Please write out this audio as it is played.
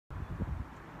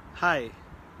Hi,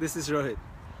 this is Rohit.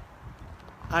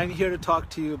 I'm here to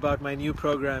talk to you about my new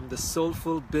program, the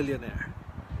Soulful Billionaire.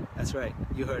 That's right,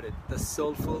 you heard it, the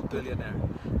Soulful Billionaire.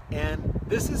 And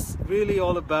this is really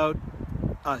all about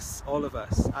us, all of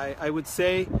us. I would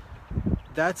say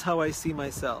that's how I see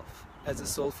myself, as a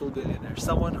soulful billionaire.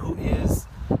 Someone who is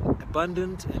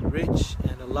abundant and rich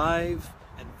and alive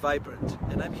and vibrant.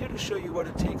 And I'm here to show you what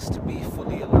it takes to be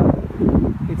fully alive.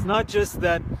 It's not just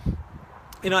that,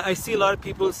 I see a lot of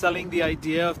people selling the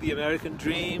idea of the American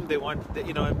dream. They want,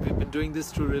 and we've been doing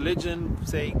this through religion,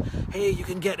 saying, hey, you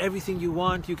can get everything you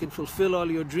want, you can fulfill all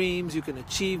your dreams, you can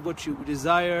achieve what you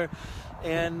desire.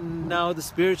 And now the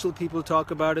spiritual people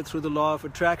talk about it through the law of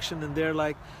attraction, and they're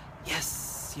like,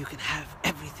 yes, you can have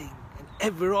everything.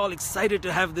 And we're all excited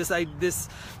to have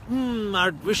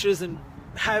our wishes and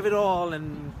have it all,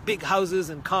 and big houses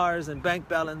and cars and bank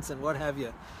balance and what have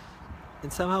you.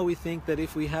 And somehow we think that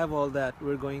if we have all that,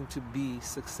 we're going to be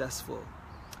successful.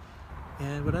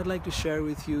 And what I'd like to share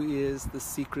with you is the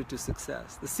secret to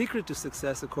success. The secret to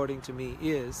success, according to me,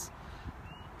 is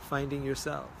finding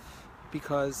yourself.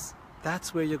 Because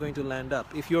that's where you're going to land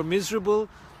up. If you're miserable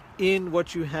in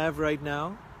what you have right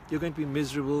now, you're going to be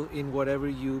miserable in whatever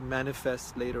you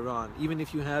manifest later on. Even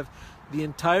if you have the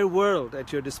entire world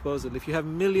at your disposal, if you have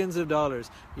millions of dollars,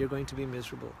 you're going to be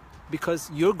miserable. Because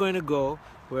you're going to go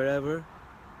wherever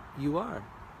you are.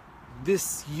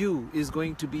 This you is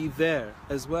going to be there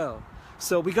as well.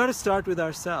 So we got to start with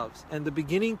ourselves. And the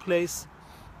beginning place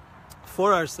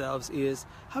for ourselves is,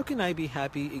 how can I be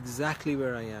happy exactly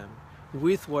where I am,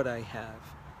 with what I have,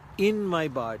 in my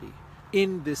body,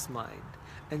 in this mind?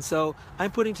 And so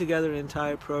I'm putting together an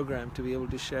entire program to be able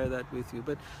to share that with you.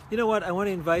 But you know what? I want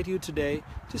to invite you today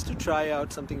just to try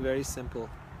out something very simple.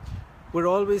 We're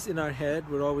always in our head,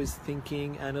 we're always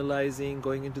thinking, analyzing,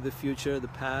 going into the future, the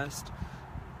past.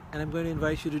 And I'm going to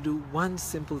invite you to do one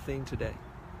simple thing today.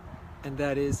 And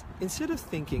that is, instead of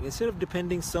thinking, instead of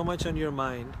depending so much on your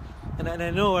mind, and I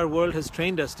know our world has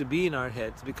trained us to be in our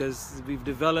heads because we've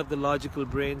developed the logical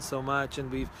brain so much, and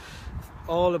we've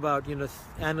all about,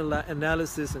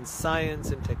 analysis and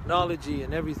science and technology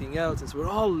and everything else. And so we're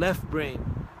all left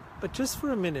brain. But just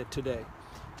for a minute today,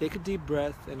 take a deep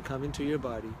breath and come into your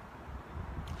body.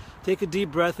 Take a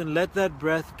deep breath and let that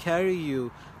breath carry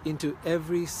you into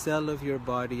every cell of your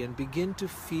body and begin to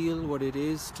feel what it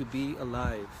is to be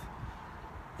alive.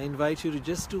 I invite you to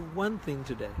just do one thing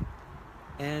today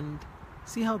and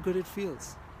see how good it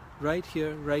feels. Right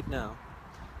here, right now,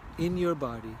 in your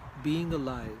body, being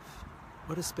alive.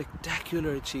 What a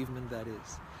spectacular achievement that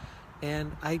is.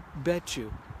 And I bet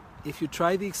you, if you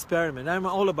try the experiment, I'm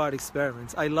all about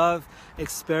experiments. I love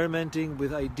experimenting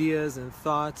with ideas and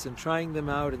thoughts and trying them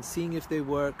out and seeing if they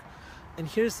work. And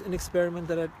here's an experiment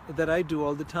that I do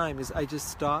all the time, is I just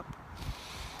stop,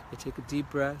 I take a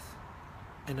deep breath,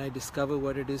 and I discover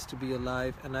what it is to be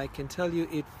alive. And I can tell you,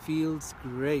 it feels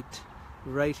great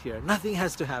right here. Nothing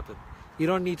has to happen. You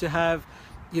don't need to have,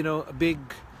 a big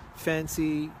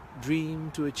fancy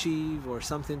dream to achieve or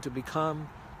something to become.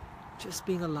 Just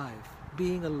being alive.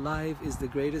 Being alive is the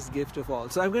greatest gift of all.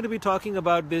 So I'm going to be talking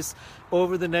about this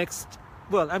over the next,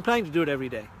 I'm planning to do it every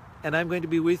day. And I'm going to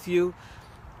be with you,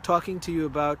 talking to you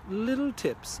about little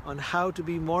tips on how to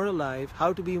be more alive,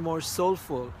 how to be more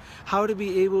soulful, how to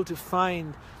be able to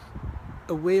find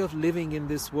a way of living in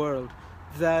this world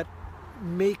that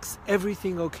makes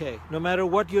everything okay. No matter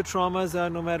what your traumas are,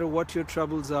 no matter what your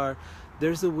troubles are,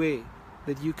 there's a way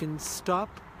that you can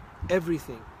stop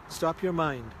everything, stop your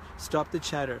mind, stop the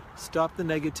chatter, stop the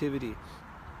negativity,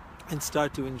 and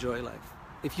start to enjoy life.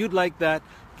 If you'd like that,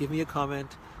 give me a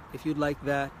comment. If you'd like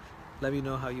that, let me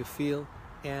know how you feel.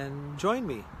 And join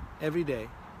me every day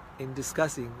in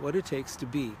discussing what it takes to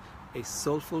be a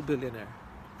soulful billionaire.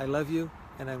 I love you,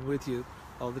 and I'm with you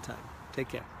all the time. Take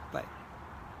care. Bye.